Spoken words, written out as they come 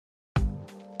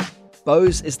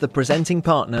Bose is the presenting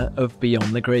partner of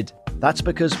Beyond the Grid. That's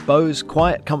because Bose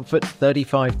Quiet Comfort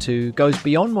 35.2 goes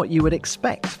beyond what you would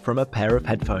expect from a pair of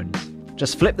headphones.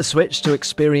 Just flip the switch to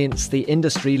experience the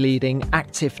industry-leading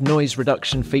active noise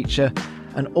reduction feature,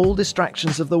 and all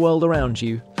distractions of the world around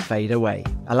you fade away,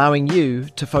 allowing you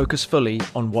to focus fully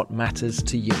on what matters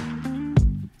to you.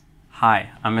 Hi,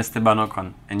 I'm Esteban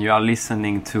Ocon, and you are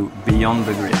listening to Beyond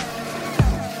the Grid.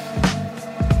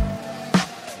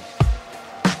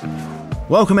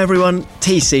 Welcome everyone,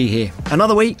 TC here.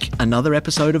 Another week, another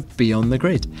episode of Beyond the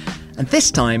Grid. And this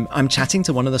time I'm chatting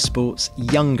to one of the sport's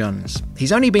young guns.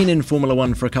 He's only been in Formula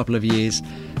One for a couple of years,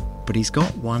 but he's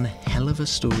got one hell of a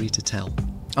story to tell.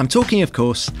 I'm talking, of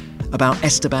course, about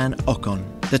Esteban Ocon.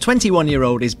 The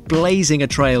 21-year-old is blazing a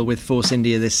trail with Force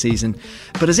India this season,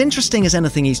 but as interesting as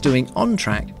anything he's doing on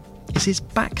track is his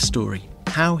backstory.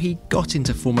 How he got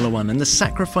into Formula One and the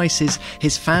sacrifices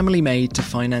his family made to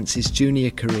finance his junior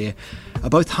career are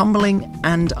both humbling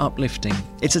and uplifting.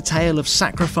 It's a tale of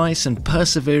sacrifice and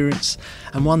perseverance,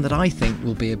 and one that I think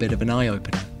will be a bit of an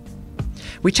eye-opener.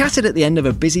 We chatted at the end of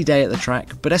a busy day at the track,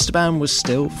 but Esteban was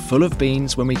still full of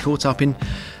beans when we caught up in,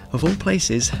 of all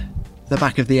places, the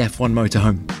back of the F1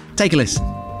 motorhome. Take a listen.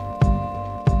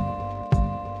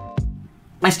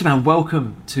 Esteban,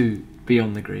 welcome to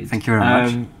Beyond the Grid. Thank you very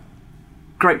much.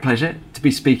 Great pleasure to be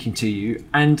speaking to you,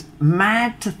 and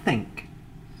mad to think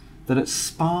that at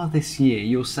Spa this year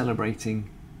you're celebrating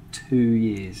 2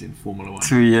 years in Formula One.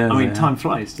 2 years. I mean, yeah. Time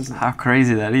flies, doesn't it? How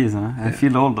crazy that is, huh? I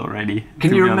feel old already.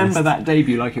 Can you remember that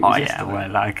debut like it was yesterday? Oh yeah,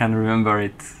 well, I can remember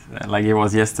it like it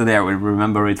was yesterday. I will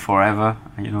remember it forever.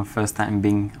 You know, first time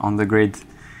being on the grid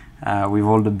with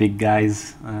all the big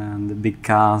guys and the big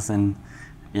cars, and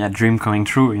yeah, dream coming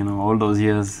true. You know, all those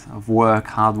years of work,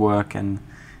 hard work, and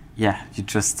yeah, you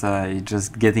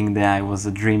just getting there. It was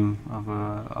a dream of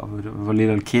a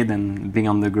little kid, and being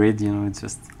on the grid, you know, it's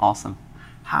just awesome.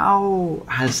 How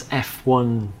has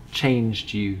F1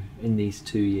 changed you in these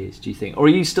 2 years, do you think? Or are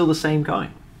you still the same guy?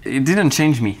 It didn't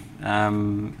change me.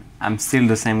 I'm still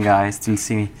the same guy. I still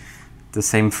see the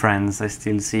same friends. I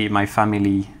still see my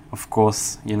family. Of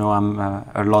course, you know, I'm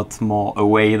a lot more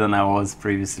away than I was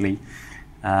previously.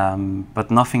 But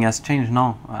nothing has changed,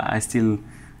 no. I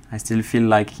still feel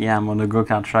like, yeah, I'm on a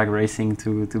go-kart track racing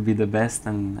to be the best,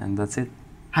 and that's it.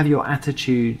 Have your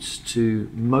attitudes to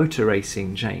motor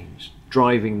racing changed?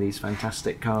 Driving these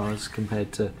fantastic cars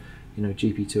compared to, you know,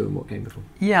 GP2 and what came before?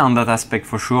 Yeah, on that aspect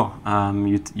for sure.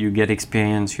 You get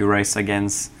experience, you race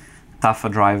against tougher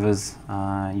drivers,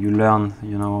 you learn,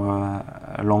 you know,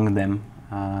 along them.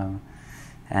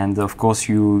 And of course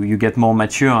you get more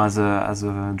mature as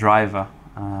a driver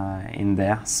in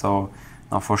there. So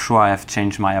for sure I have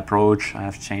changed my approach, I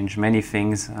have changed many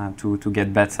things to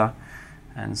get better.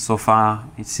 And so far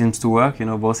it seems to work, you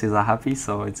know, bosses are happy,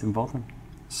 so it's important.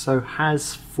 So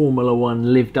has Formula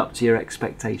One lived up to your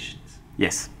expectations?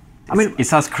 Yes. I mean,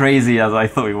 it's as crazy as I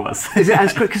thought it was. Is it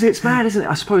as because it's mad, isn't it?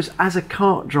 I suppose as a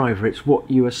kart driver, it's what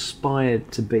you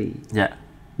aspired to be. Yeah.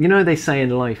 You know, they say in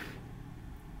life,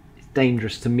 it's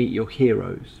dangerous to meet your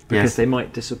heroes because they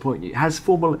might disappoint you. Has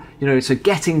Formula, you know, so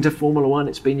getting to Formula One,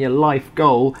 it's been your life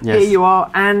goal. Yes. Here you are,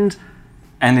 and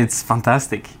it's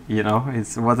fantastic. You know,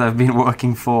 it's what I've been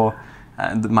working for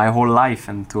my whole life,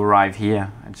 and to arrive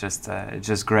here, it's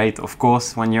just great. Of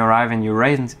course, when you arrive and you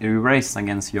race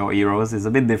against your heroes, it's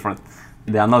a bit different.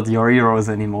 They are not your heroes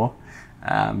anymore,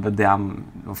 but they are,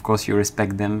 of course, you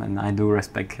respect them, and I do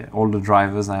respect all the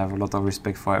drivers. I have a lot of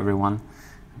respect for everyone.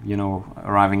 You know,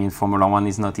 arriving in Formula One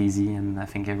is not easy, and I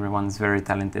think everyone is very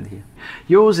talented here.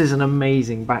 Yours is an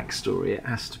amazing backstory, it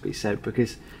has to be said,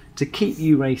 because to keep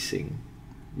you racing,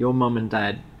 your mum and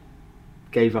dad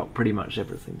gave up pretty much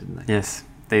everything, didn't they? Yes,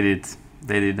 they did.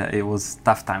 It was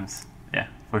tough times, yeah,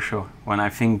 for sure. When I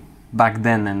think back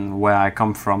then and where I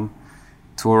come from,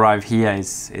 to arrive here,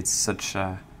 it's such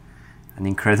an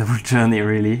incredible journey,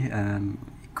 really.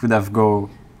 It could have gone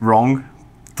wrong,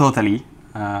 totally,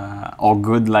 or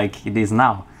good like it is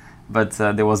now. But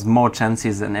there was more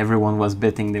chances, and everyone was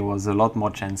betting there was a lot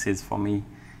more chances for me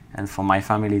and for my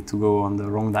family to go on the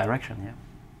wrong direction, yeah.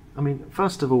 I mean,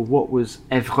 first of all, what was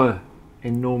Évreux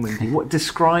in Normandy? What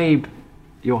describe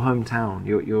your hometown?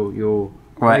 Your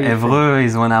well, Évreux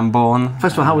is when I'm born.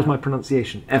 First of all, how was my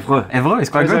pronunciation? Évreux. Évreux is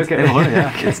quite good. Okay. Évreux,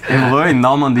 yeah. It's Évreux in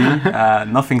Normandy.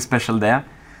 Nothing special there.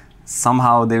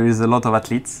 Somehow there is a lot of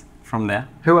athletes from there.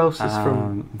 Who else is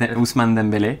from? Ousmane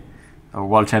Dembélé, a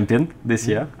world champion this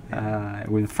year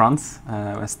with France.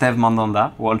 Steve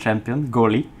Mandanda, world champion,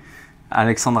 goalie.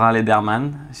 Alexandra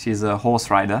Lederman, she's a horse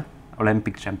rider,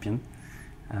 Olympic champion.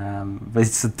 But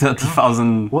it's a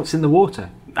 30,000. What's in the water?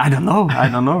 I don't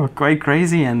know. Quite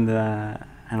crazy, and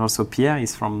and also Pierre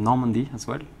is from Normandy as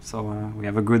well. So we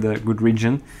have a good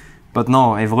region. But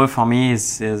no, Évreux for me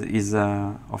is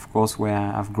of course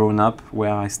where I've grown up,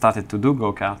 where I started to do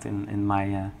go-kart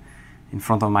in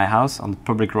front of my house on the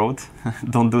public road.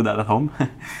 Don't do that at home.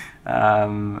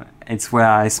 It's where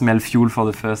I smell fuel for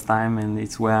the first time, and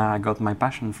it's where I got my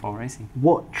passion for racing.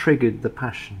 What triggered the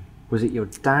passion? Was it your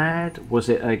dad? Was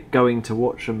it going to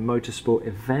watch a motorsport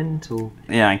event? Or?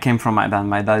 Yeah, it came from my dad.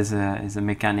 My dad is a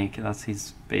mechanic. That's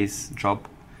his base job,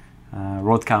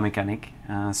 road car mechanic.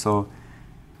 So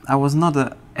I was not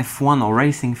a F1 or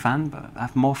racing fan, but I'm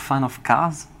more fan of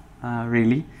cars,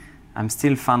 really. I'm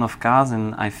still fan of cars,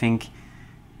 and I think,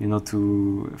 you know,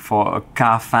 for a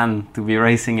car fan to be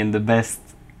racing in the best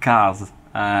cars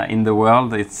in the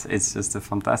world, it's just a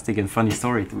fantastic and funny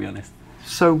story, to be honest.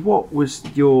 So what was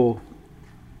your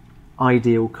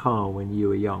ideal car when you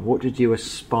were young? What did you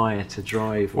aspire to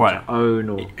drive or to own?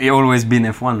 Or it always been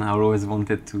F1. I always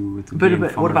wanted to be in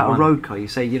Formula what about 1. a road car? You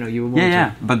say, you know, you were more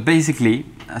Yeah. But basically,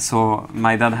 so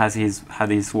my dad had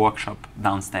his workshop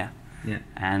downstairs. Yeah.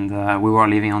 And we were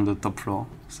living on the top floor.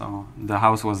 So the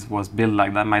house was built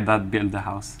like that. My dad built the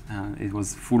house. It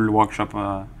was full workshop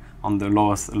on the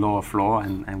lower floor,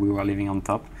 and we were living on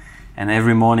top. And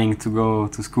every morning to go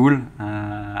to school,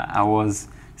 I was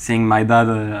seeing my dad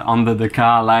under the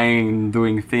car, lying,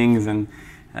 doing things, and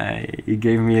he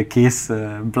gave me a kiss,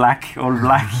 all black,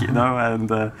 you know,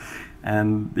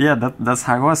 and yeah, that's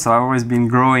how it was. So I've always been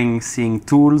growing, seeing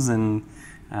tools and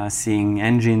seeing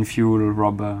engine, fuel,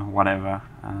 rubber, whatever,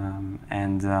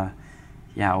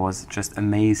 yeah, I was just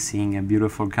amazed seeing a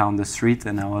beautiful car on the street,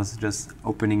 and I was just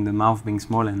opening the mouth, being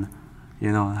small, and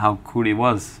you know how cool it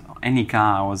was. Any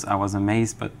car, I was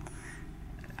amazed, but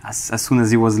as soon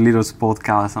as it was a little sport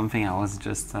car or something, I was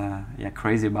just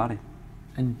crazy about it.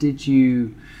 And did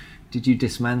you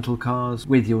dismantle cars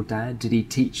with your dad? Did he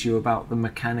teach you about the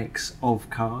mechanics of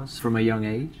cars from a young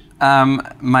age?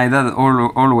 My dad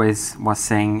always was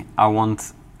saying, I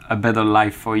want a better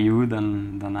life for you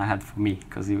than I had for me,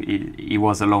 because he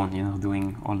was alone, you know,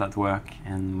 doing all that work,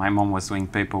 and my mom was doing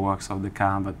paperwork of the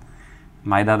car, but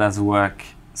my dad has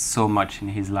worked so much in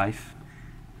his life.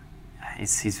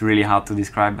 It's really hard to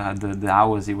describe the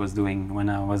hours he was doing when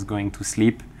I was going to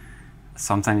sleep.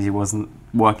 Sometimes he wasn't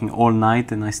working all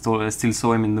night, and I still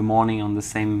saw him in the morning on the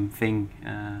same thing,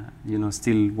 you know,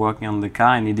 still working on the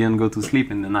car, and he didn't go to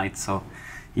sleep in the night. So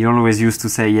he always used to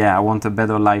say, yeah, I want a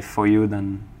better life for you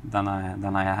than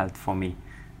I had for me.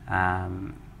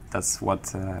 That's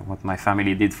what my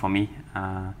family did for me.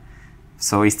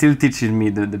 So he still teaches me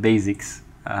the basics,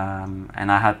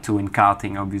 and I had to in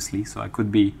karting, obviously, so I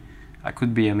could be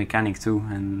a mechanic too.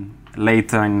 And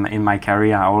later in my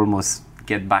career, I almost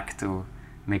get back to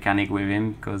mechanic with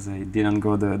him, because it didn't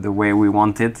go the way we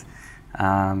wanted.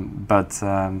 But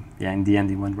in the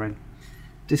end, it went right.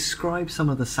 Describe some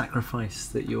of the sacrifice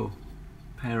that your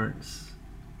parents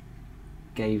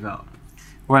gave up.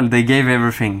 Well, they gave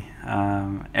everything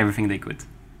they could.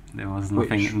 There was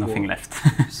nothing left.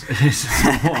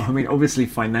 What? I mean, obviously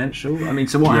financial. I mean,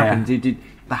 so what happened? Did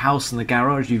the house and the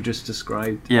garage you've just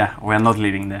described? Yeah, we're not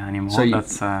living there anymore. So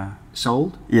that's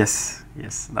sold? Yes,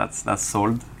 that's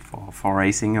sold for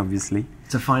racing, obviously.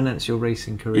 To finance your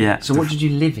racing career. Yeah. So what did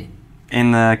you live in?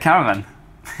 In a caravan.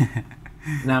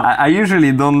 Now I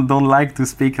usually don't like to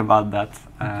speak about that.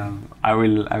 Okay. I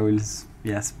will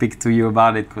speak to you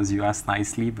about it because you asked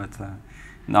nicely, but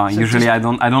no, so usually I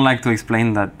don't like to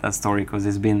explain that story, because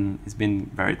it's been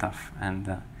very tough.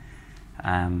 And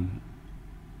I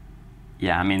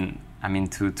mean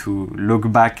to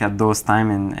look back at those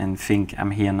times and think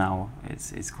I'm here now,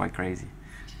 it's quite crazy.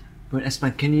 But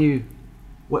Esteban,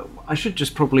 I should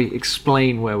just probably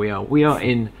explain where we are. We are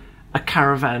in a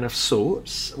caravan of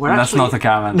sorts. That's not a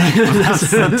caravan.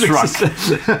 That's a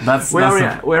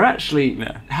truck. We're actually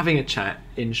having a chat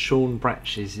in Sean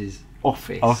Bratch's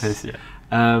office.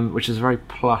 Which is a very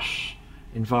plush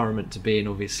environment to be in,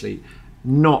 obviously.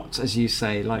 Not, as you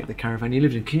say, like the caravan you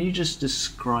lived in. Can you just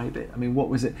describe it? I mean, what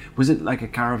was it? Was it like a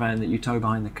caravan that you tow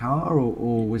behind the car,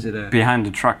 or was it behind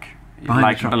the truck?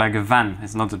 Behind the truck. Like a van.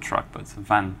 It's not a truck, but it's a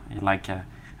van. Like a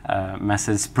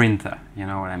Mercedes Sprinter, you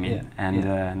know what I mean? Yeah.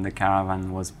 And the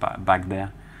caravan was back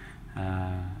there,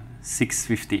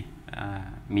 650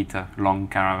 meter long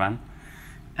caravan.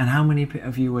 And how many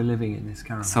of you were living in this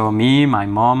caravan? So me, my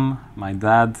mom, my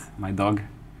dad, my dog,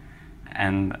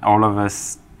 and all of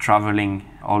us traveling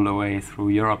all the way through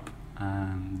Europe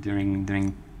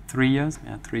during 3 years.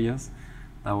 Yeah, 3 years.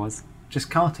 That was just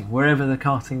karting. Wherever the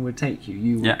karting would take you,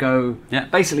 you would go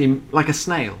basically like a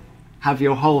snail. Have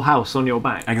your whole house on your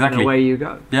back, exactly, and away you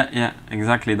go. Yeah,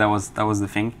 exactly. That was the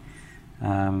thing.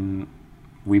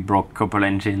 we broke a couple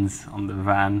engines on the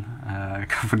van, a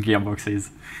couple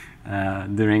gearboxes.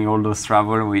 During all those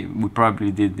travel, we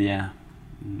probably did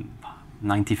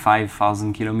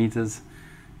 95,000 kilometers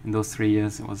in those 3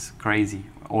 years. It was crazy,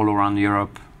 all around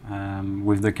Europe,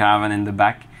 with the caravan in the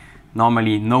back.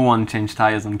 Normally, no one changed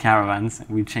tires on caravans.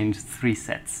 We changed 3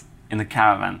 sets in a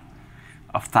caravan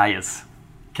of tires.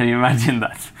 Can you imagine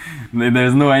that?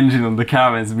 There's no engine on the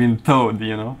caravan; it's been towed,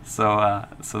 you know. So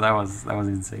that was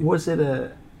insane. Was it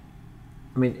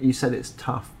I mean, you said it's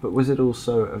tough, but was it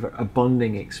also a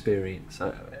bonding experience?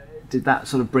 Did that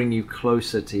sort of bring you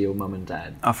closer to your mum and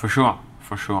dad? For sure.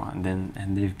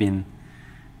 And they've been,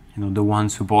 you know, the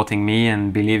ones supporting me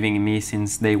and believing in me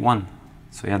since day one.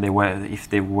 So yeah, they were. If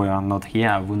they were not here,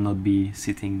 I would not be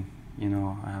sitting, you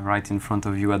know, right in front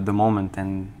of you at the moment.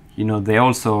 And you know, they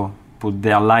also put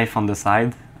their life on the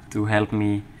side to help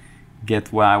me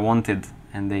get where I wanted,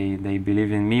 and they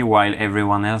believe in me while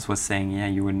everyone else was saying, yeah,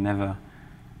 you will never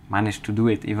manage to do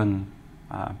it. Even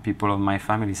people of my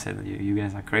family said, you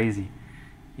guys are crazy,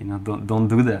 you know, don't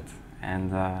do that.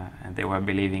 And they were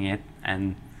believing it,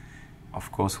 and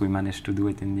of course we managed to do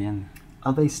it in the end.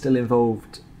 Are they still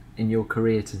involved in your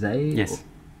career today? Yes.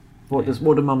 What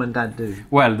do mum and dad do?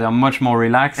 Well, they're much more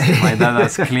relaxed. My dad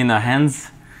has cleaner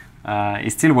hands. He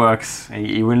still works.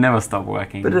 He will never stop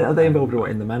working. But are they involved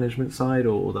in the management side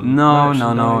or the No.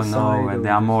 side, They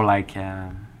are more like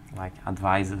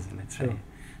advisors, let's say. Sure.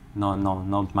 No,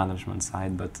 not management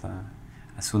side. But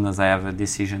as soon as I have a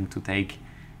decision to take,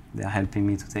 they are helping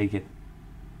me to take it.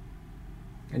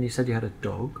 And you said you had a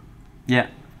dog. Yeah,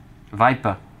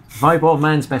 Viper. Viper,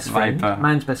 man's best friend. Viper.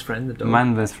 Man's best friend, the dog.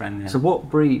 Man's best friend. Yeah. So what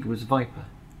breed was Viper?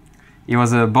 He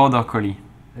was a border collie.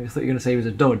 I thought you were going to say he was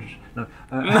a Dodge. No,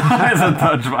 it's a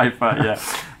Dodge Viper. Yeah.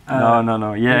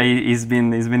 No. Yeah, he's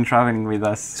been traveling with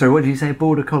us. So what did you say?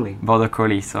 Border collie. Border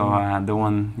collie. So the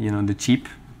one, you know, the chip,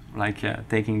 like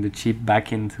taking the chip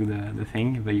back into the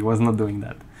thing, but he was not doing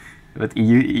that. But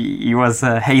he was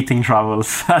hating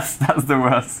travels. That's the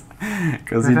worst.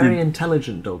 Because they're very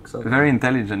intelligent dogs. Very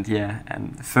intelligent, yeah.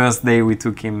 And the first day we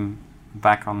took him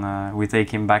back on, we take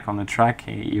him back on the track.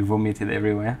 He vomited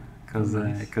everywhere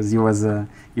because he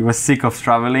was sick of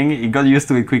traveling. He got used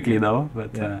to it quickly though.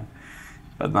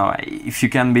 But no, if you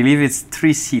can believe, it's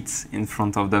 3 seats in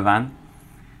front of the van.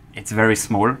 It's very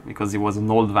small because it was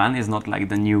an old van. It's not like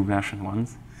the new version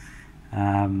ones.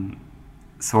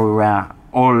 So we were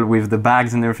all with the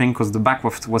bags and everything because the back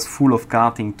was full of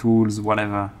karting tools,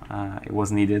 whatever it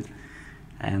was needed.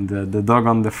 And the dog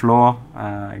on the floor,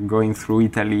 going through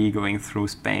Italy, going through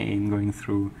Spain, going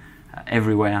through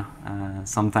everywhere,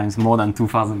 sometimes more than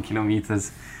 2,000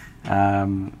 kilometers.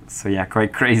 So yeah,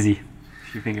 quite crazy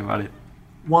if you think about it.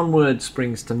 One word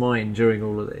springs to mind during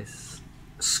all of this: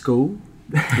 school.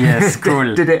 Yeah,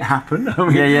 school. Did it happen? I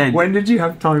mean, yeah. When did you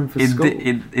have time for school?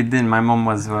 It did. My mom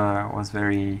was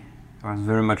very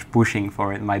much pushing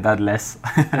for it. My dad less.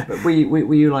 But were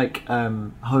you like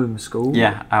homeschooled?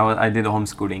 Yeah, I did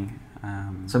homeschooling.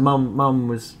 So mum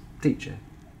was teacher?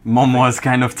 Mom was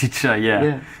kind of teacher,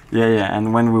 yeah.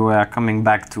 And when we were coming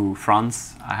back to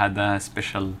France, I had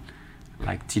special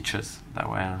like teachers that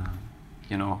were,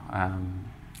 you know,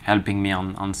 helping me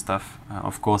on stuff.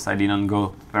 Of course, I didn't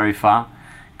go very far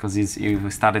because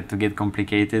it started to get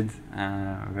complicated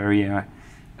very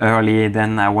early.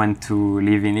 Then I went to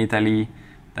live in Italy.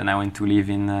 Then I went to live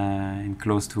in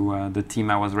close to the team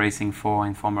I was racing for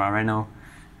in Formula Renault.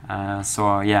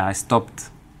 So yeah, I stopped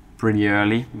pretty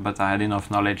early, but I had enough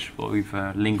knowledge with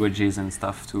languages and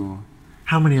stuff to...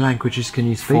 How many languages can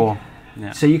you speak? 4.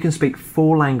 Yeah. So you can speak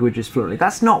 4 languages fluently.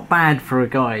 That's not bad for a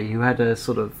guy who had a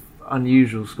sort of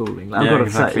unusual schooling. Like, I've got to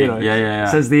exactly. say, you know, yeah.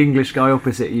 says the English guy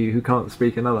opposite you who can't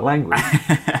speak another language,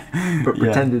 but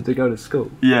pretended to go to school.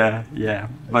 Yeah.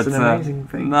 But it's an amazing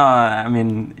thing. No, I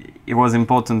mean, it was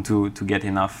important to get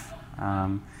enough.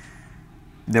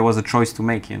 There was a choice to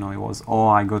make, you know. It was,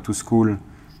 I go to school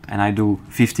and I do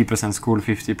 50% school,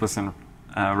 50%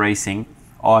 racing,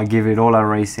 or I give it all at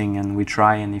racing and we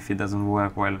try, and if it doesn't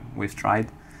work, well, we've tried.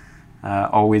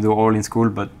 Or we do all in school,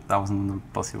 but that was not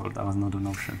possible. That was not an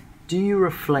option. Do you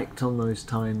reflect on those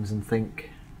times and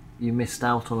think you missed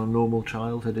out on a normal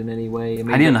childhood in any way?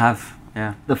 I didn't have,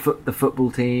 the football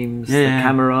teams, the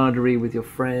camaraderie with your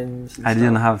friends. I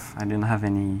didn't have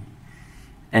any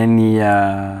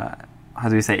how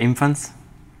do you say, infants?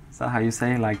 Is that how you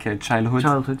say, like childhood?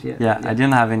 Childhood, yeah. Yeah, I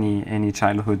didn't have any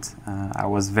childhood. I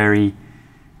was very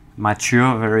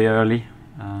mature very early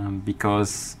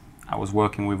because I was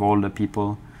working with older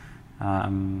people.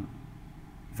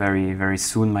 Very, very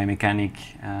soon my mechanic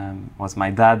was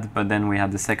my dad, but then we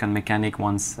had the second mechanic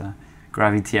once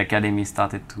Gravity Academy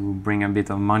started to bring a bit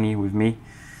of money with me.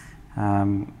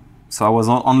 So I was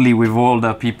only with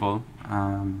older people,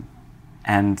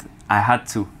 and I had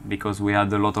to, because we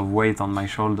had a lot of weight on my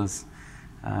shoulders,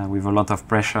 with a lot of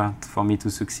pressure for me to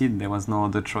succeed. There was no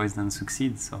other choice than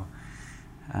succeed. So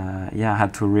I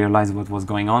had to realize what was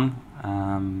going on,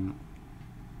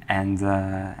 and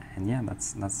yeah,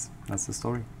 that's the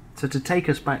story. So to take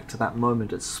us back to that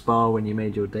moment at Spa when you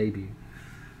made your debut,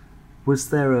 was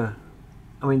there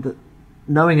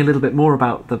knowing a little bit more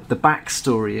about the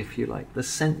backstory, if you like, the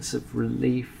sense of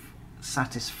relief,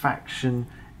 satisfaction,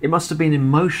 it must have been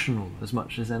emotional as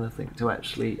much as anything to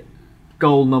actually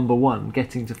goal number one,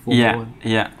 getting to Formula One.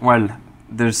 Yeah. Well,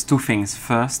 there's two things.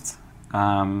 First,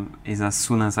 is as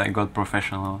soon as I got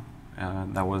professional,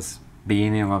 that was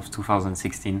beginning of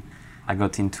 2016, I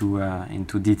got into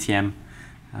DTM,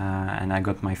 and I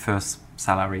got my first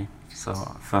salary. So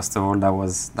first of all, that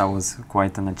was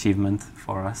quite an achievement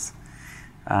for us.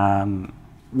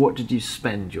 What did you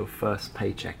spend your first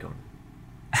paycheck on?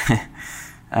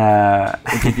 Or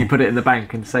did you put it in the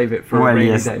bank and save it for a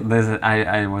rainy day?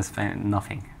 I was paying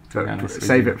nothing.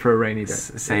 Save it for a rainy day.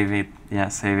 Save it,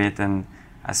 and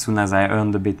as soon as I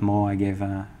earned a bit more, I gave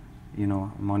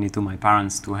money to my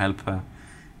parents to help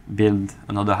build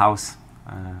another house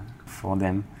for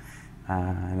them.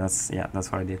 That's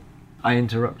what I did. I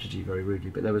interrupted you very rudely,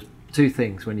 but there was two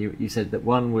things when you said that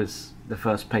one was the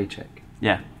first paycheck.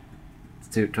 Yeah.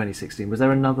 To 2016. Was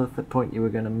there another point you were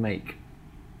going to make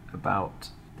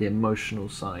about the emotional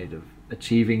side of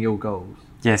achieving your goals?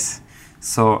 Yes.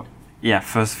 So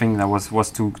first thing that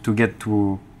was to get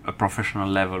to a professional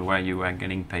level where you were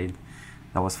getting paid.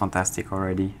 That was fantastic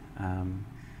already.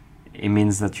 It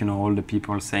means that all the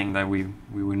people saying that we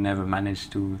will never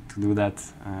manage to do that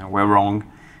were wrong,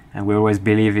 and we always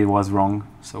believe it was wrong.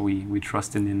 So we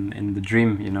trusted in the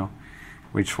dream,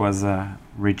 which was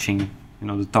reaching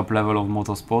the top level of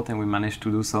motorsport, and we managed to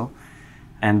do so.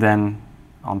 And then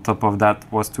on top of that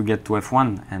was to get to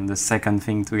F1, and the second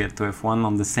thing to get to F1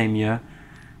 on the same year,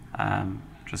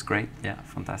 just great. Yeah,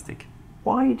 fantastic.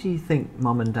 Why do you think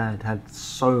Mum and Dad had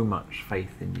so much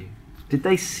faith in you? Did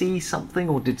they see something,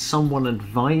 or did someone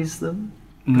advise them?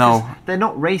 No. They're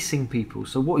not racing people,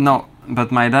 so what? No, but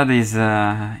my dad is,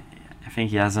 I think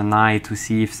he has an eye to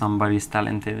see if somebody is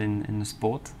talented in the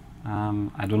sport.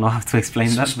 I don't know how to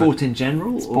explain that. Sport in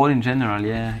general? Sport in general,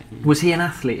 yeah. Was he an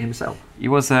athlete himself? He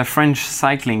was a French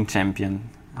cycling champion.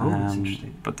 Oh, that's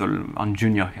interesting. But on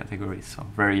junior categories, so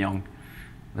very young.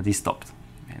 But he stopped.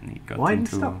 And he got Why did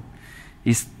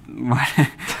he stop?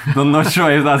 I'm not sure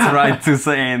if that's right to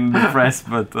say in the press,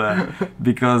 but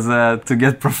because to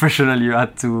get professional you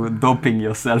had to doping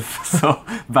yourself, so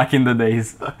back in the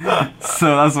days.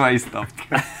 So that's why he stopped.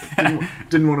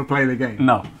 Didn't want to play the game?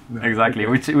 No, exactly,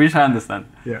 okay. which I understand.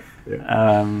 Yeah.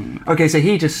 Okay, so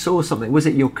he just saw something. Was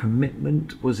it your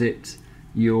commitment? Was it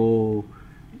the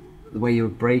way you were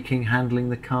braking, handling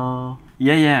the car?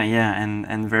 Yeah,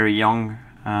 and very young.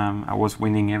 I was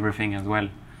winning everything as well.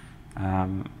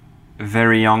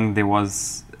 Very young, the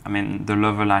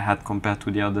level I had compared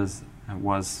to the others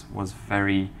was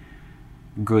very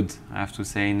good, I have to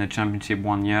say. In the championship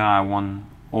one year, I won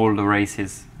all the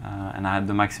races, and I had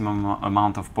the maximum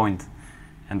amount of points.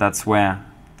 And that's where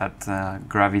that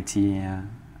Gravity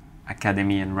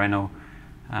Academy in Renault,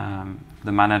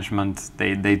 the management,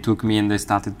 they took me and they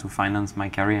started to finance my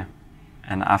career.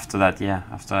 And after that,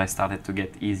 after I started to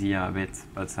get easier a bit,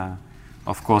 but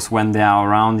of course, when they are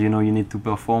around, you need to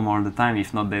perform all the time.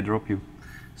 If not, they drop you.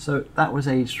 So that was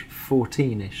age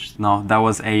 14-ish? No, that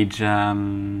was age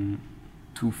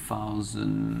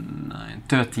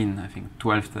 2013, I think.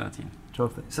 12, 13.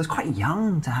 So it's quite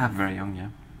young to have. Very young,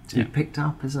 yeah. So you picked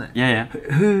up, isn't it? Yeah.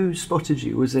 Who spotted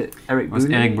you? Was it Eric Boulier? It was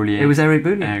Eric Boulier. It was Eric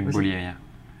Boulier? Eric Boulier, yeah.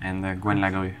 And Gwen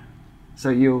Lagrue.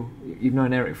 So you've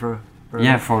known Eric for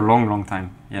a long time.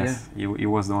 Yes, yeah. He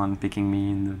was the one picking me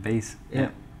in the base.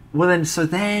 Yeah. Well, then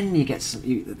you get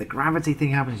the gravity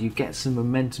thing happens. You get some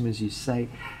momentum, as you say.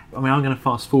 I'm going to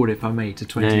fast forward, if I may, to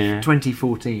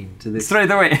 2014 to this. Straight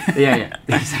away. Yeah.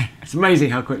 It's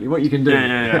amazing how quickly what you can do.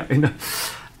 Yeah.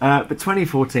 But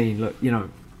 2014, look,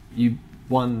 you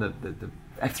won the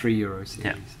F3 Euro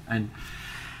Series and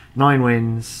 9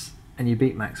 wins, and you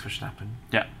beat Max Verstappen.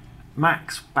 Yeah.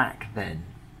 Max back then,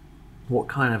 what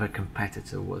kind of a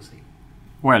competitor was he?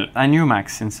 Well, I knew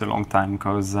Max since a long time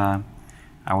because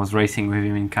I was racing with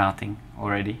him in karting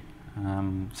already.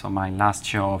 So my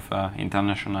last year of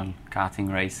international karting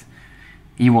race,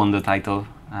 he won the title.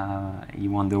 He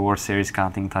won the World Series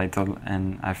karting title,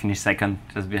 and I finished second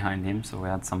just behind him. So we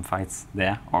had some fights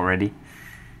there already.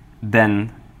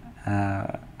 Then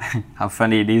how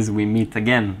funny it is, we meet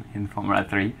again in Formula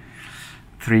 3,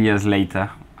 3 years later.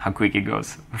 How quick it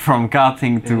goes from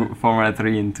karting to Formula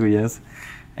 3 in 2 years.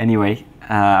 Anyway,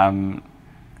 I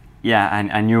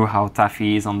knew how tough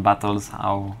he is on battles,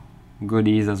 how good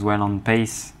he is as well on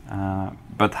pace,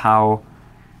 but how,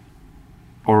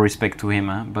 all respect to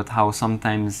him, but how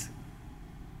sometimes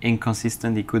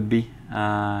inconsistent he could be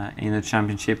in a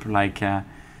championship, like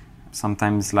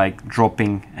sometimes like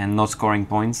dropping and not scoring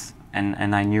points,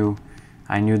 and I knew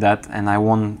that, and I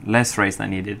won less race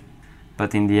than he did,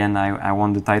 but in the end I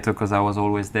won the title because I was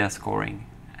always there scoring,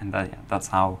 and that's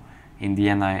how in the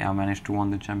end I managed to win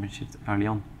the championship early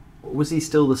on. Was he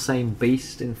still the same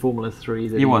beast in Formula 3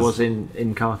 that he was in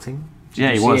karting?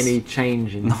 Did you he see any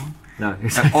change in... No.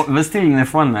 But still in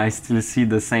F1 I still see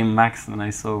the same Max than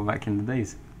I saw back in the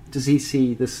days. Does he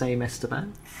see the same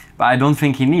Esteban? But I don't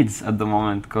think he needs at the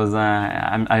moment, because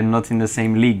I'm not in the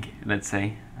same league, let's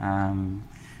say.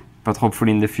 But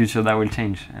hopefully in the future that will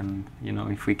change, and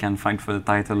if we can fight for the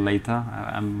title later,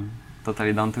 I'm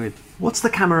totally down to it. What's the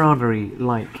camaraderie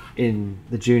like in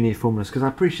the junior formulas? Because I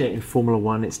appreciate in Formula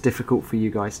 1 it's difficult for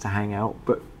you guys to hang out,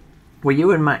 but were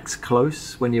you and Max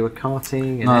close when you were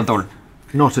karting? Not at all.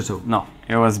 Not at all? No,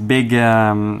 it was big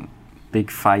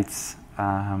fights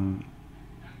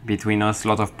between us, a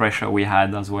lot of pressure we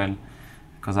had as well,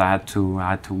 because I had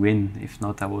to win. If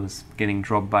not, I was getting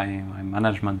dropped by my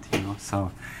management,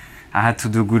 so I had to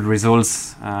do good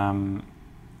results, and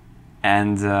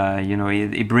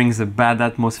it brings a bad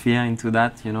atmosphere into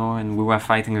that, and we were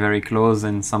fighting very close,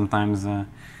 and sometimes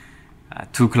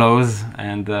too close,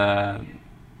 and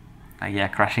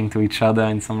crashing to each other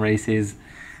in some races.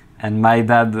 And my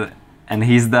dad and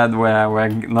his dad were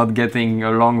not getting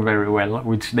along very well,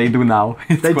 which they do now.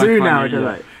 They do now, do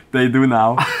they? They do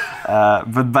now.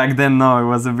 But back then, no, it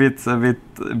was a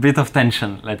bit of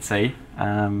tension, let's say.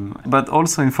 But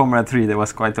also in Formula 3, there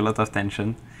was quite a lot of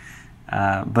tension.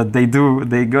 But they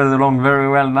go along very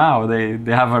well now. They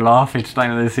have a laugh each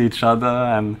time they see each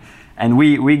other, and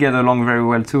we get along very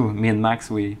well too. Me and Max,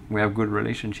 we have good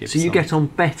relationships. So you get on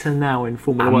better now in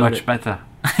Formula 1? Much better.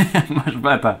 Much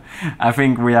better. I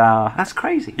think we are... That's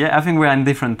crazy. Yeah, I think we are in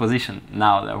different position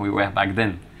now than we were back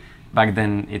then. Back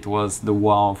then it was the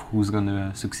war of who's going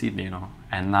to succeed,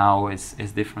 and now it's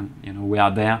different. We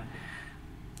are there.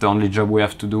 The only job we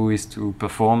have to do is to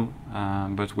perform,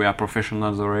 but we are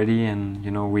professionals already, and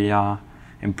we are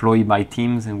employed by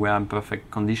teams and we are in perfect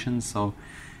conditions, so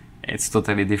it's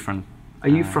totally different. Are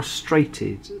you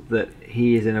frustrated that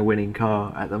he is in a winning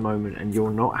car at the moment and you're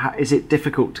not? Is it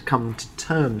difficult to come to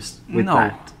terms with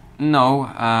that? No,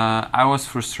 I was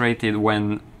frustrated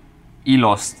when he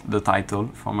lost the title,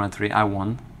 Formula 3, I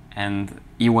won, and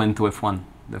he went to F1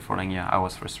 the following year. I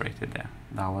was frustrated there.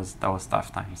 That was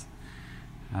tough times.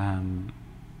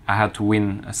 I had to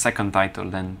win a second title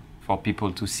then for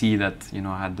people to see that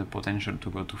I had the potential to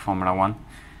go to Formula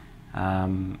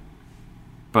 1.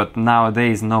 But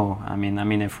nowadays, no. I mean, I'm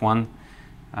in F1.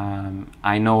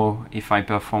 I know if I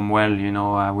perform well,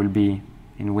 I will be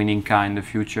in winning car in the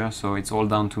future. So it's all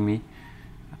down to me.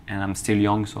 And I'm still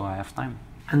young, so I have time.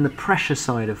 And the pressure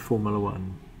side of Formula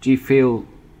 1, do you feel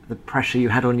the pressure you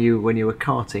had on you when you were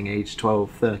karting, age 12,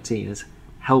 13, has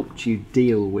helped you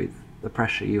deal with the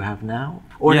pressure you have now?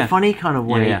 Or in a funny kind of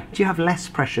way, do you have less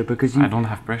pressure because you... I don't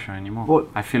have pressure anymore. What?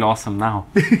 I feel awesome now.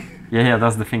 Yeah,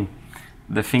 that's the thing.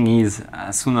 The thing is,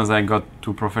 as soon as I got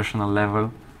to professional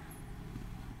level,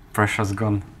 pressure's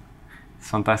gone. It's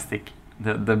fantastic.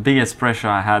 The biggest pressure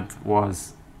I had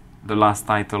was the last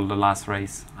title, the last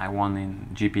race I won in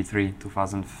GP3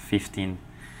 2015.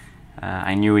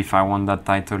 I knew if I won that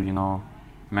title,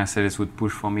 Mercedes would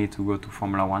push for me to go to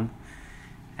Formula 1.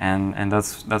 And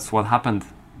that's what happened,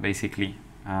 basically.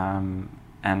 And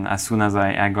as soon as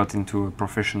I got into a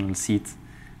professional seat,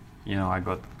 I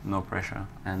got no pressure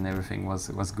and everything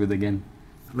was good again.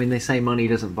 I mean, they say money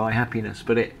doesn't buy happiness,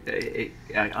 but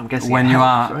I'm guessing when it you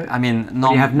helps, are, right? I mean,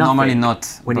 you have normally not.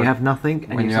 When you have nothing,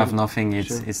 when you have nothing,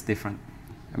 it's different.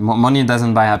 Money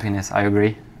doesn't buy happiness. I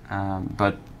agree,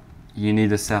 but you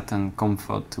need a certain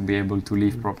comfort to be able to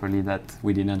live properly that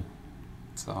we didn't.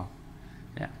 So,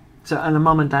 yeah. So, and the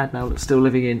mum and dad now still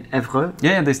living in Évreux?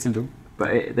 Yeah, they still do.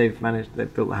 But they've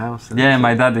built the house. Yeah,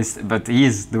 my dad is, but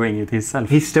he's doing it himself.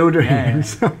 He's still doing it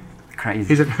himself. Crazy.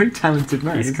 He's a very talented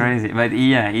man. He's crazy, but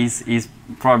he's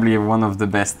probably one of the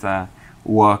best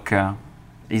worker.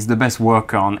 He's the best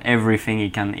worker on everything he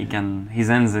can. His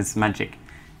hands is magic,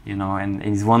 and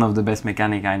he's one of the best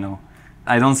mechanic I know.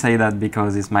 I don't say that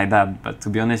because it's my dad, but to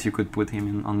be honest, you could put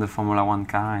him on the Formula 1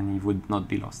 car and he would not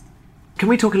be lost. Can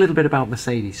we talk a little bit about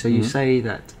Mercedes? So you say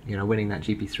that winning that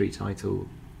GP3 title,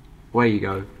 away you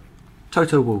go,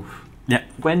 Toto Wolff. Yeah.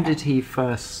 When did he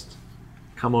first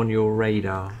come on your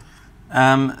radar?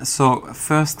 So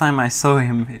first time I saw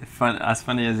him, as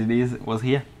funny as it is, was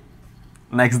here,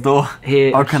 next door,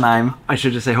 Here, Hockenheim. I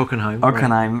should just say Hockenheim.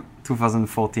 Hockenheim,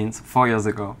 2014, so 4 years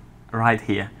ago, right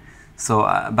here. So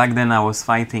back then I was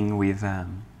fighting with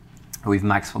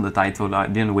Max for the title. I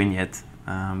didn't win yet,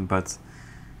 but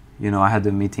I had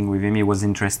a meeting with him. He was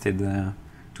interested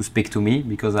to speak to me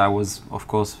because I was, of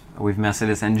course, with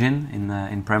Mercedes engine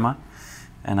in Prema,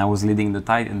 and I was leading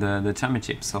the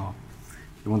championship.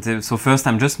 So first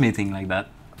time just meeting like that.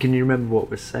 Can you remember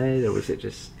what was said, or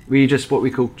were you just what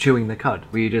we call chewing the cud?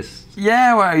 Were you just?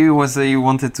 Yeah, well, he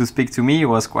wanted to speak to me. He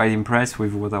was quite impressed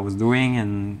with what I was doing,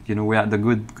 and we had a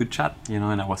good chat.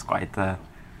 And I was quite,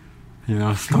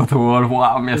 it's not a word.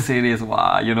 Wow, Mercedes.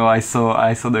 Wow, I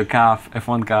saw the car,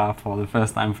 F1 car, for the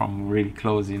first time from really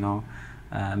close.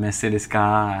 Mercedes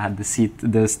car. I had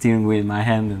the steering wheel in my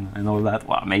hand, and all that.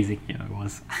 Wow, amazing. It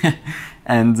was,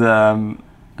 and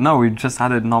no, we just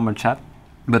had a normal chat.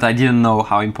 But I didn't know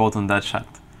how important that chat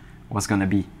was going to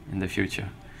be in the future,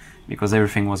 because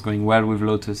everything was going well with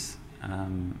Lotus. I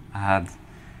had,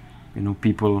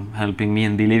 people helping me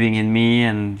and believing in me,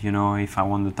 and if I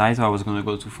won the title, I was going to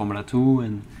go to Formula 2,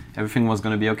 and everything was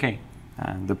going to be okay.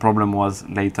 The problem was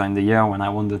later in the year when I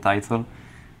won the title.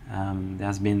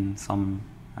 There's been some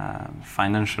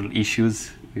financial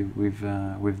issues with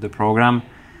the program,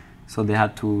 so they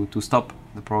had to stop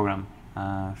the program.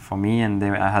 For me, and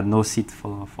I had no seat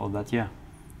for that year.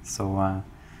 So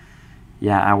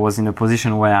I was in a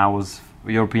position where I was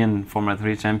European Formula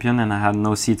 3 champion, and I had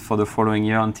no seat for the following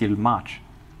year until March.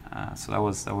 So that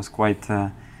was quite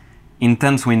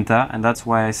intense winter, and that's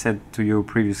why I said to you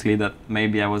previously that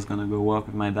maybe I was going to go work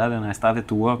with my dad, and I started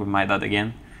to work with my dad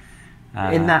again.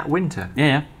 In that winter?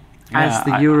 Yeah. As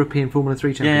the European Formula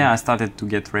 3 champion? Yeah, I started to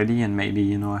get ready, and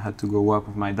maybe, I had to go work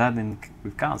with my dad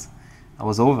with cars. I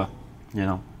was over.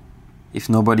 If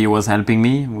nobody was helping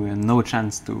me, we had no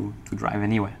chance to drive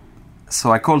anywhere.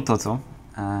 So I called Toto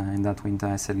in that winter.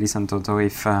 I said, listen, Toto,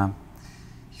 if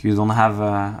you don't have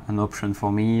an option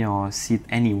for me or a seat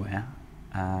anywhere,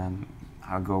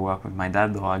 I'll go work with my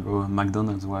dad, or I'll go to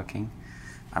McDonald's working.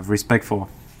 I have respect for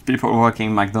people working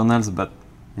in McDonald's, but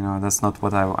that's not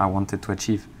what I wanted to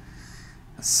achieve.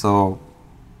 So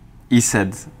he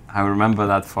said, I remember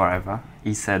that forever.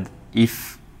 He said,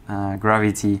 if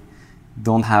Gravity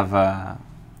don't have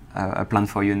a plan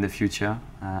for you in the future,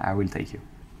 I will take you.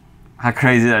 How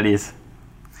crazy that is.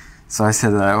 So I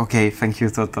said, okay, thank you,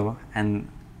 Toto. And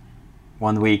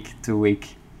 1 week, 2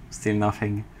 weeks, still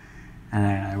nothing.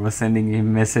 I was sending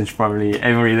him message probably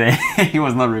every day. He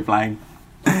was not replying.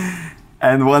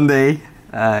 And one day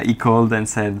he called and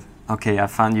said, okay, I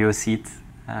found you a seat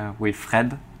with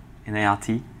Fred in ART.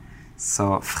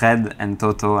 So Fred and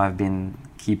Toto have been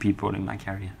key people in my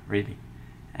career, really.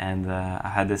 And I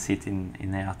had a seat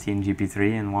in ART in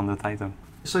GP3 and won the title.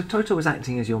 So Toto was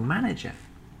acting as your manager?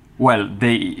 Well,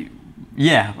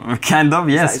 kind of,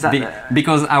 yes.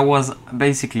 Because I was,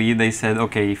 basically, they said,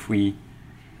 okay, if we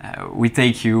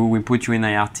take you, we put you in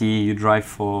ART, you drive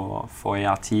for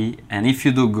ART, and if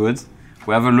you do good,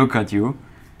 we have a look at you.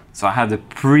 So I had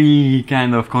a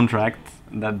kind of contract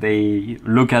that they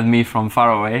look at me from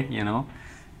far away,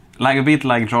 like a bit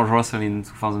like George Russell in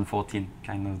 2014,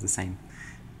 kind of the same.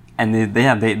 And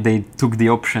they took the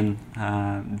option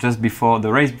just before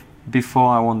the race, before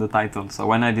I won the title. So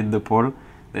when I did the pole,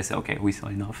 they said, okay, we saw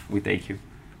enough, we take you.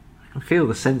 I can feel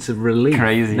the sense of relief.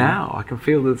 Crazy. Now. I can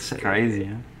feel the crazy,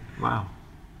 yeah. Wow.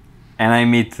 And I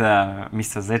meet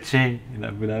Mr. Zecce in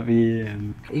Abu Dhabi.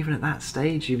 And even at that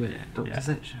stage, you met Dr.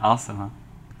 Zecce. Awesome, huh?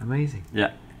 Amazing.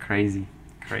 Yeah, crazy.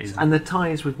 And the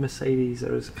ties with Mercedes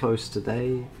are as close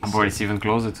today? But it's even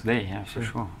closer today, yeah, for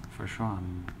sure.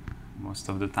 Most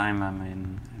of the time I'm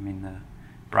in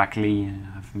Brackley,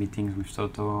 I have meetings with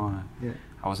Toto.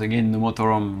 I was again in the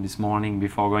motorhome this morning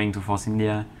before going to Force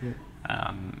India.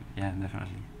 Yeah,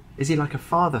 definitely. Is he like a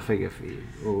father figure for you?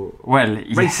 Or well,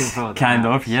 racing yes, father? Kind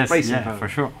of, yes. Racing yeah,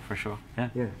 father. for sure.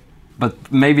 Yeah.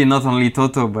 But maybe not only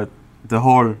Toto, but the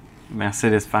whole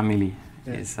Mercedes family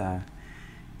is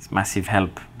massive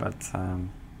help. But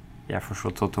for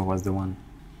sure, Toto was the one.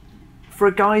 For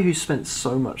a guy who spent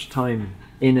so much time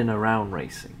in and around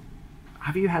racing,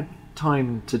 have you had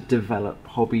time to develop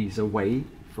hobbies away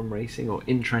from racing or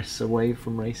interests away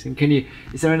from racing?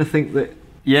 Is there anything that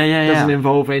doesn't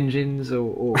involve engines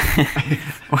or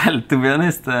Well, to be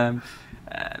honest, I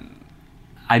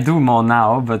do more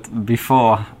now, but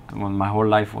before, when my whole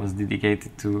life was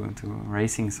dedicated to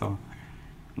racing, so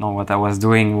what I was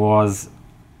doing was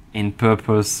in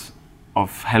purpose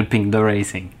of helping the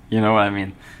racing, you know what I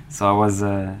mean? So I was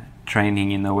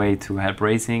training in a way to help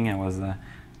racing. I was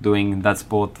doing that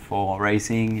sport for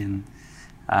racing, and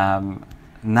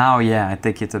now, I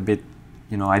take it a bit.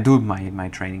 I do my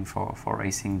training for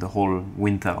racing the whole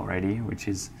winter already, which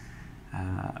is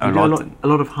a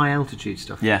lot of high altitude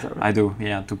stuff. Yeah, is that right? I do.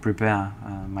 Yeah, to prepare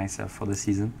myself for the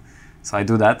season. So I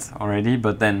do that already,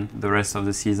 but then the rest of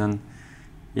the season,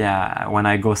 when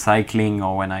I go cycling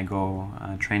or when I go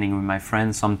training with my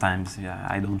friends, sometimes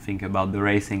I don't think about the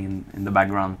racing in the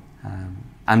background.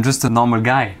 I'm just a normal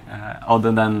guy.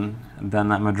 Other than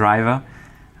I'm a driver,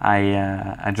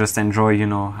 I just enjoy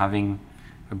having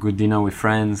a good dinner with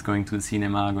friends, going to the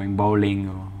cinema, going bowling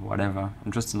or whatever.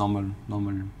 I'm just a normal.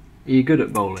 Are you good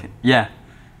at bowling? Yeah,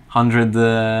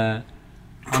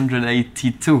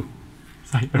 182.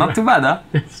 Not too bad, huh?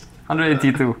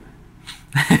 182.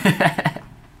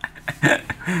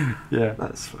 Yeah,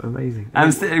 that's amazing.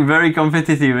 I'm still very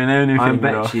competitive in anything.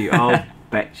 I'll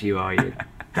bet you are. You.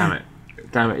 Damn it.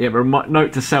 Yeah, but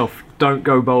note to self: don't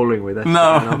go bowling with us.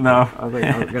 No. I think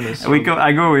I'm gonna.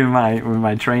 I go with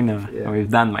my trainer,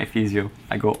 with Dan, my physio.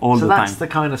 I go all the time. So that's the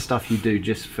kind of stuff you do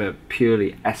just for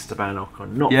purely Esteban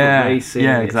Ocon, not for racing.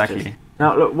 Yeah, exactly.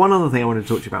 Now, look, one other thing I wanted to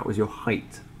talk to you about was your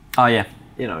height. Oh yeah.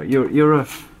 You're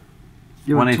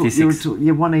 186.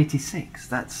 You're 186.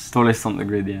 That's tallest on the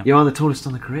grid. Yeah. You are the tallest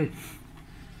on the grid.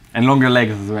 And longer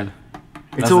legs as well.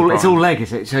 It's all leg,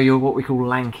 is it? So you're what we call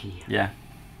lanky. Yeah.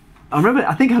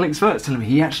 I think Alex Vert's telling me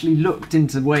he actually looked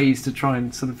into ways to try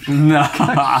and sort of. No,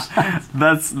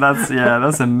 that's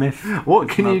a myth. What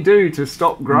can you do to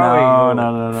stop growing?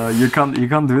 No. You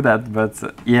can't do that. But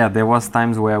there was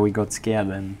times where we got scared,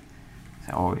 and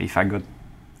if I got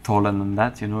taller than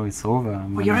that, it's over.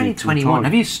 Well, you're only 21.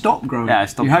 Have you stopped growing? Yeah, I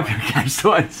stopped.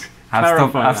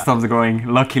 I've stopped growing,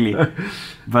 luckily.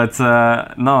 But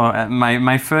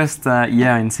my first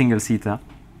year in single seater,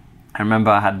 I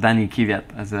remember I had Danny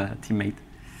Kvyat as a teammate,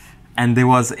 and there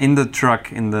was in the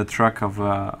truck of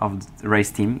the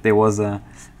race team, there was a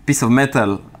piece of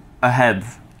metal ahead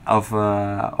of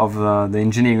the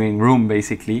engineering room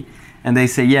basically, and they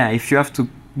say, if you have to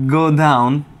go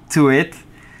down to it,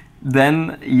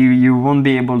 then you won't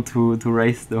be able to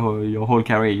race your whole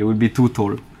career. You will be too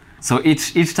tall. So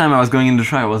each time I was going in the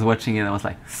truck, I was watching it. I was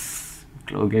like,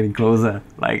 getting closer.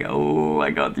 Like, oh my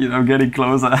god, getting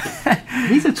closer.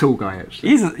 He's a tall guy,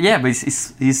 actually. But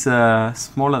he's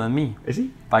smaller than me. Is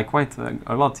he? By quite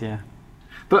a lot, yeah.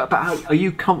 But are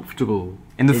you comfortable?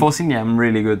 In the Force India, I'm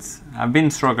really good. I've been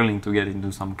struggling to get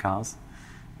into some cars.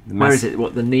 Where is it?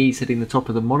 What, the knees hitting the top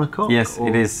of the monocoque? Yes,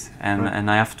 it is, and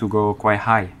I have to go quite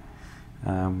high.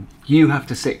 You have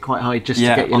to sit quite high just to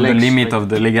get your legs... on the limit of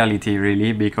the legality,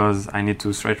 really, because I need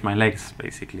to stretch my legs,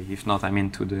 basically. If not, I'm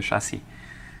into the chassis.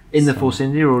 In the Force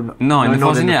India or not? No, in the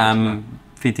Force India, I'm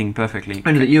fitting perfectly.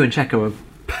 I know that you and Checo are...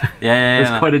 There's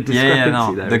quite a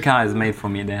discrepancy there. The car is made for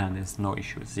me there, and there's no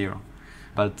issue, zero.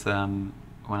 But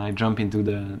when I jump into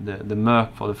the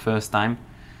Merc for the first time,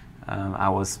 I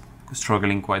was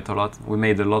struggling quite a lot. We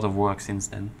made a lot of work since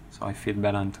then, so I fit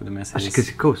better into the Mercedes. Because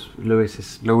of course,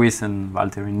 Lewis and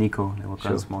Valtteri and Nico, they were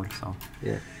quite small, so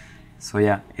yeah. So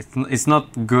it's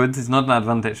not good. It's not an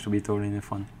advantage to be tall in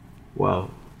F1.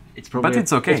 Well, it's probably. But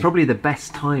it's okay. It's probably the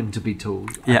best time to be tall.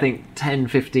 Yeah. I think 10,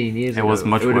 15 years ago,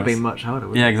 it would have been much harder.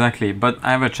 Yeah, exactly. But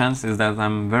I have a chance is that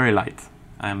I'm very light.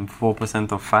 I'm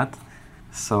 4% of fat,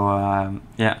 so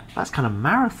That's kind of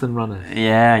marathon runner.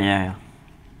 Yeah.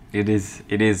 It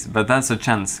is, but that's a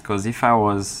chance, because if I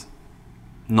was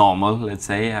normal, let's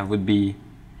say, I would be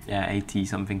 80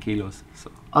 something kilos.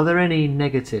 So. Are there any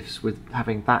negatives with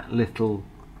having that little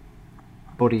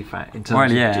body fat in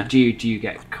terms of do you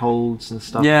get colds and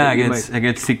stuff? Yeah, I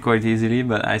get sick quite easily,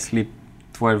 but I sleep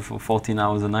 12 or 14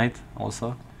 hours a night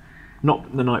also.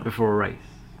 Not the night before a race?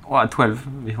 Well,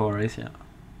 12 before a race, yeah.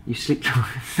 You sleep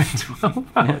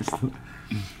 12 hours?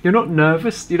 You're not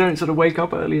nervous? You don't sort of wake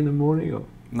up early in the morning? Or?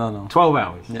 No. 12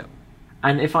 hours? Yeah.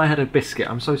 And if I had a biscuit,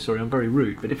 I'm so sorry, I'm very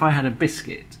rude, but if I had a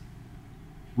biscuit,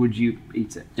 would you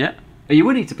eat it? Yeah. Oh, you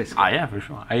would eat a biscuit? Yeah, for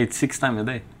sure. I eat 6 times a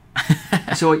day.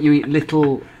 So you eat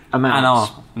little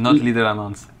amounts? Not little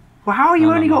amounts. Well, how are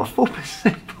you only got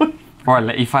 4%? Well,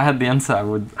 if I had the answer, I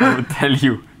would tell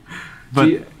you. But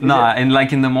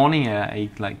in the morning, I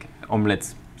eat like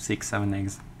omelets, 6-7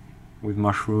 eggs. With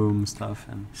mushroom stuff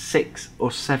and 6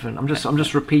 or 7. I'm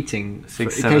just repeating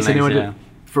 6, in 7 case anyone eggs,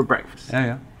 for breakfast.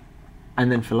 Yeah.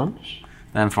 And then for lunch?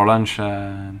 Then for lunch,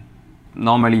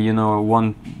 normally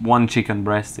one chicken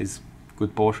breast is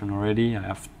good portion already. I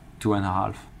have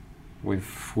 2.5 with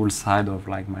full side of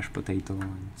like mashed potato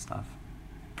and stuff,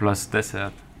 plus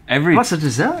dessert. Plus a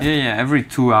dessert? Yeah. Every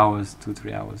 2 hours,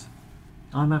 2-3 hours.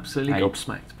 I'm absolutely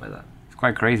gobsmacked by that.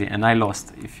 quite crazy. And I lost,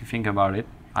 if you think about it,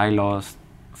 I lost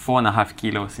 4.5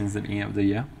 kilos since the beginning of the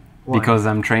year. Why? Because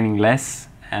I'm training less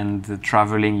and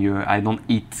traveling. I don't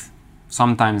eat.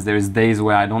 Sometimes there's days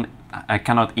where I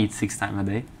cannot eat 6 times a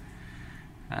day.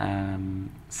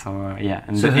 Yeah,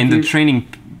 and So in the training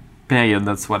period,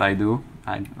 that's what I do.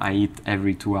 I eat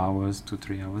every 2 hours,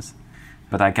 2-3 hours,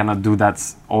 but I cannot do that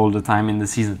all the time in the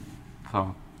season.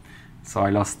 So I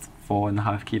lost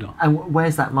 4.5 kilos. And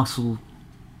where's that muscle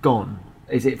gone?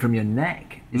 Is it from your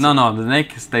neck? No, the neck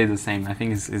stays the same. I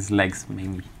think it's legs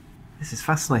mainly. This is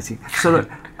fascinating. So look,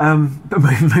 but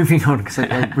moving on, because I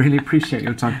really appreciate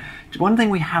your time. One thing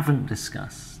we haven't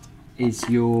discussed is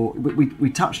we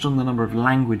touched on the number of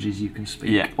languages you can speak.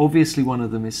 Yeah. Obviously one of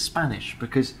them is Spanish,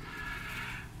 because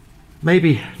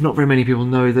maybe not very many people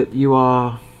know that you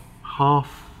are half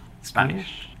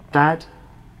Spanish. Dad,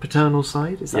 paternal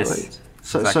side, is that Yes, right?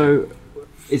 So, exactly. so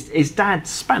is Dad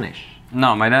Spanish?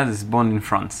 No, my dad is born in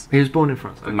France. He was born in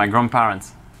France. But my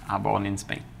grandparents are born in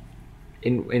Spain.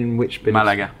 In which bit? of-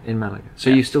 Malaga. In Malaga. So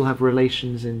Yeah. you still have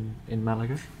relations in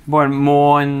Malaga? Well,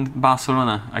 more in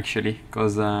Barcelona actually,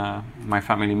 because my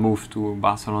family moved to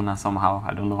Barcelona somehow.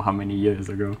 I don't know how many years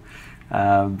ago,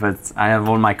 but I have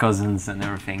all my cousins and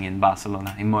everything in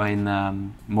Barcelona, in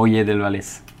Mollet del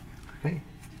Vallès, Okay.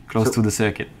 close So- to the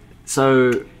circuit.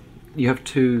 So you have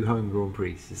 2 home Grand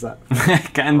Prix, is that?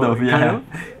 Kind Oh, of, yeah, kind of?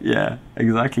 yeah,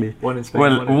 exactly. One in Spain,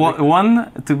 Well, one in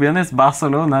one, to be honest,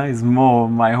 Barcelona is more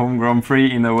my home Grand Prix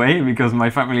in a way because my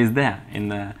family is there.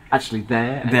 Actually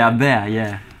there. They are there,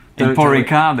 yeah. Don't In tell Paul me.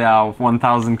 Ricard, they are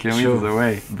 1,000 kilometers Sure.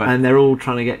 away. But And they're all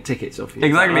trying to get tickets off you.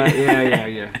 Exactly.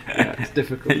 Yeah. It's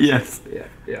difficult. Yes.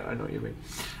 Yeah, I know what you mean.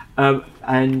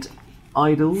 And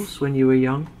idols when you were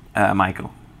young?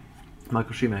 Michael.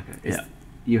 Michael Schumacher. Yeah.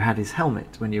 You had his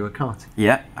helmet when you were karting.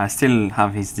 Yeah, I still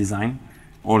have his design.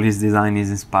 All his design is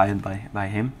inspired by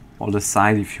him. All the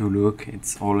side, if you look,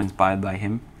 it's all inspired by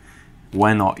him.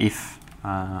 When or if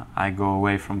I go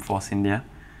away from Force India,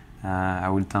 I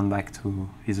will turn back to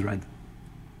his red.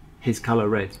 His colour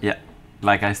red. Yeah,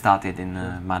 like I started in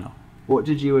Mano. What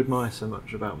did you admire so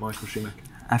much about Michael Schumacher?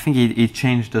 I think he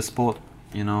changed the sport,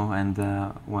 you know, and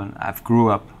when I grew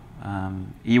up,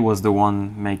 he was the one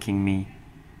making me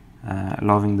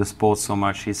loving the sport so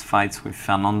much. His fights with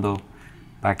Fernando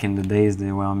back in the days,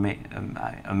 they were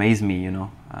amazed me, you know.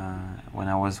 When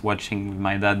I was watching with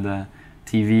my dad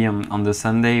TV on the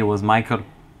Sunday, it was Michael.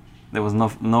 There was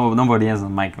nobody else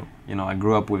than Michael. You know, I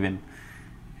grew up with him.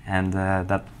 And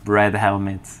that red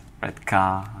helmet, red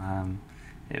car,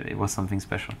 it was something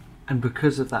special. And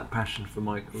because of that passion for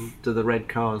Michael, do the red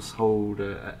cars hold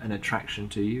an attraction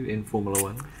to you in Formula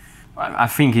One? I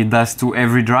think it does to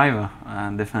every driver,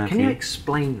 definitely. Can you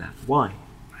explain that? Why?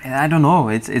 I don't know.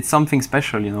 It's something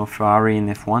special, you know. Ferrari in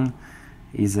F1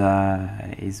 is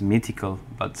mythical,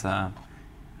 but I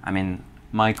mean,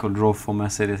 Michael drove for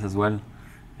Mercedes as well,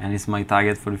 and it's my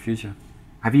target for the future.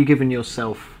 Have you given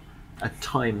yourself a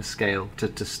time scale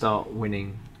to start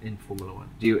winning in Formula One?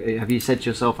 Have you said to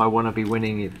yourself, I want to be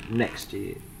winning it next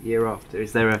year after?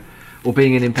 Is there or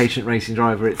being an impatient racing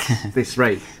driver, it's this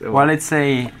race? Or? Well, let's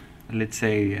say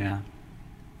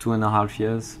 2.5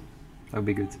 years. That'd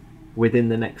be good. Within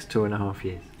the next 2.5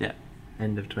 years? Yeah.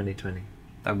 End of 2020?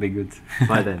 That'd be good.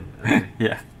 By then? Okay.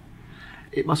 Yeah.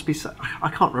 It must be so. I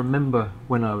can't remember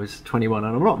when I was 21,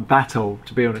 and I'm not that old,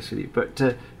 to be honest with you, but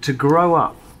to grow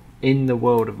up in the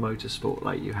world of motorsport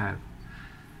like you have,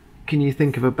 can you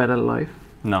think of a better life?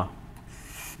 No.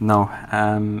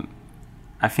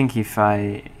 I think if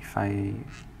I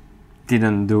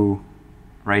didn't do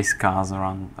race cars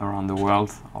around the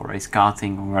world or race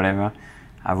karting or whatever,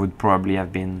 I would probably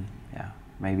have been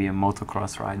maybe a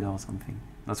motocross rider or something.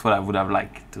 That's what I would have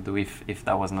liked to do if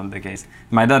that was not the case.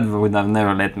 My dad would have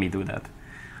never let me do that,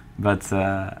 but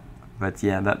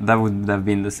yeah, that would have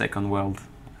been the second world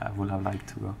I would have liked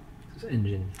to go.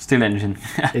 Engine. Still engine.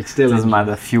 It's still doesn't engine.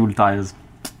 matter. Fuel, tires.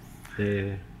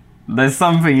 Yeah. There's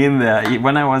something in there.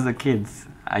 When I was a kid,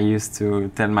 I used to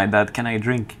tell my dad, "Can I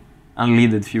drink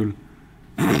unleaded fuel?"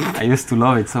 I used to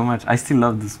love it so much. I still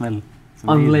love the smell. It's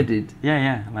amazing. Unleaded.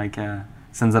 Yeah, like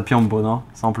senza piombo, no?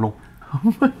 Sans plomb.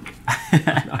 Oh my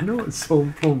god. I know what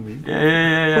sans plomb means.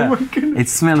 Yeah. Oh my goodness. It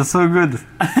smells so good.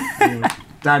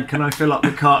 Dad, can I fill up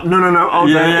the car? No. I'll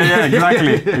go. Yeah,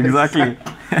 exactly.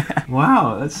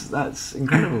 Wow, that's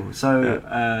incredible. So,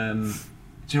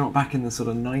 do you know what? Back in the sort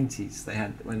of 90s, they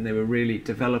had when they were really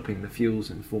developing the fuels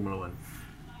in Formula One,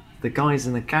 the guys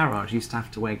in the garage used to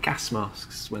have to wear gas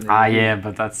masks when they were Yeah,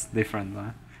 but that's different.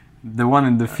 The one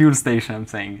in the fuel station, I'm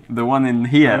saying. The one in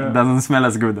here doesn't smell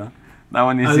as good. That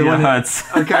one is the one hurts.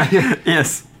 Okay.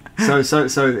 Yes. So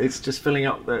it's just filling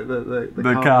up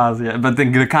the cars, yeah. But the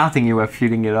karting, you were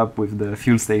filling it up with the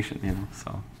fuel station,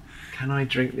 So. Can I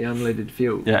drink the unleaded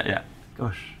fuel? Yeah.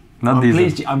 Gosh. Not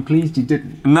diesel. I'm pleased you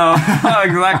didn't. No,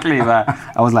 exactly. But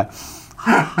I was like,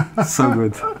 so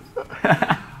good.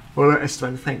 Well,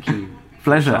 Esteban, thank you.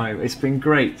 Pleasure. It's been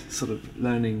great sort of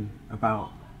learning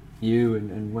about you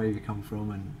and where you come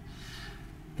from and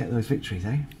get those victories,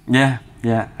 eh? Yeah.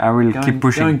 I will keep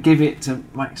pushing. Go and give it to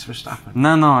Max Verstappen.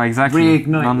 No, exactly.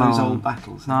 Reignite those old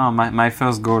battles. No, my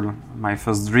first goal, my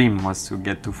first dream was to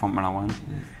get to Formula 1. Yeah.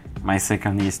 My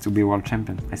second is to be world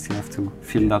champion. I still have to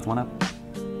fill that one up.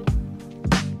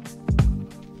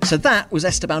 So that was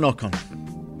Esteban Ocon.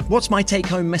 What's my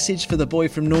take-home message for the boy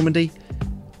from Normandy?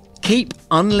 Keep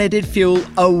unleaded fuel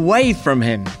away from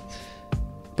him.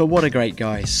 But what a great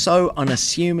guy. So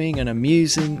unassuming and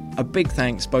amusing. A big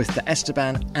thanks both to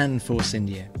Esteban and Force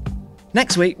India.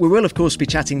 Next week, we will of course be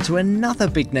chatting to another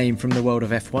big name from the world of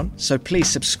F1, so please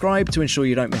subscribe to ensure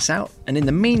you don't miss out. And in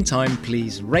the meantime,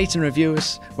 please rate and review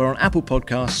us. We're on Apple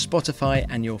Podcasts, Spotify,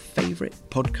 and your favourite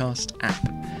podcast app.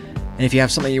 And if you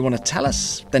have something you want to tell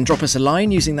us, then drop us a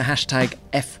line using the hashtag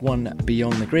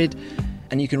F1BeyondTheGrid.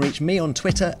 And you can reach me on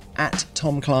Twitter at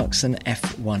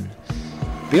TomClarksonF1.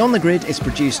 Beyond the Grid is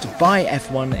produced by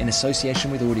F1 in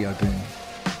association with Audioboom.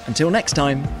 Until next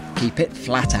time, keep it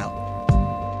flat out.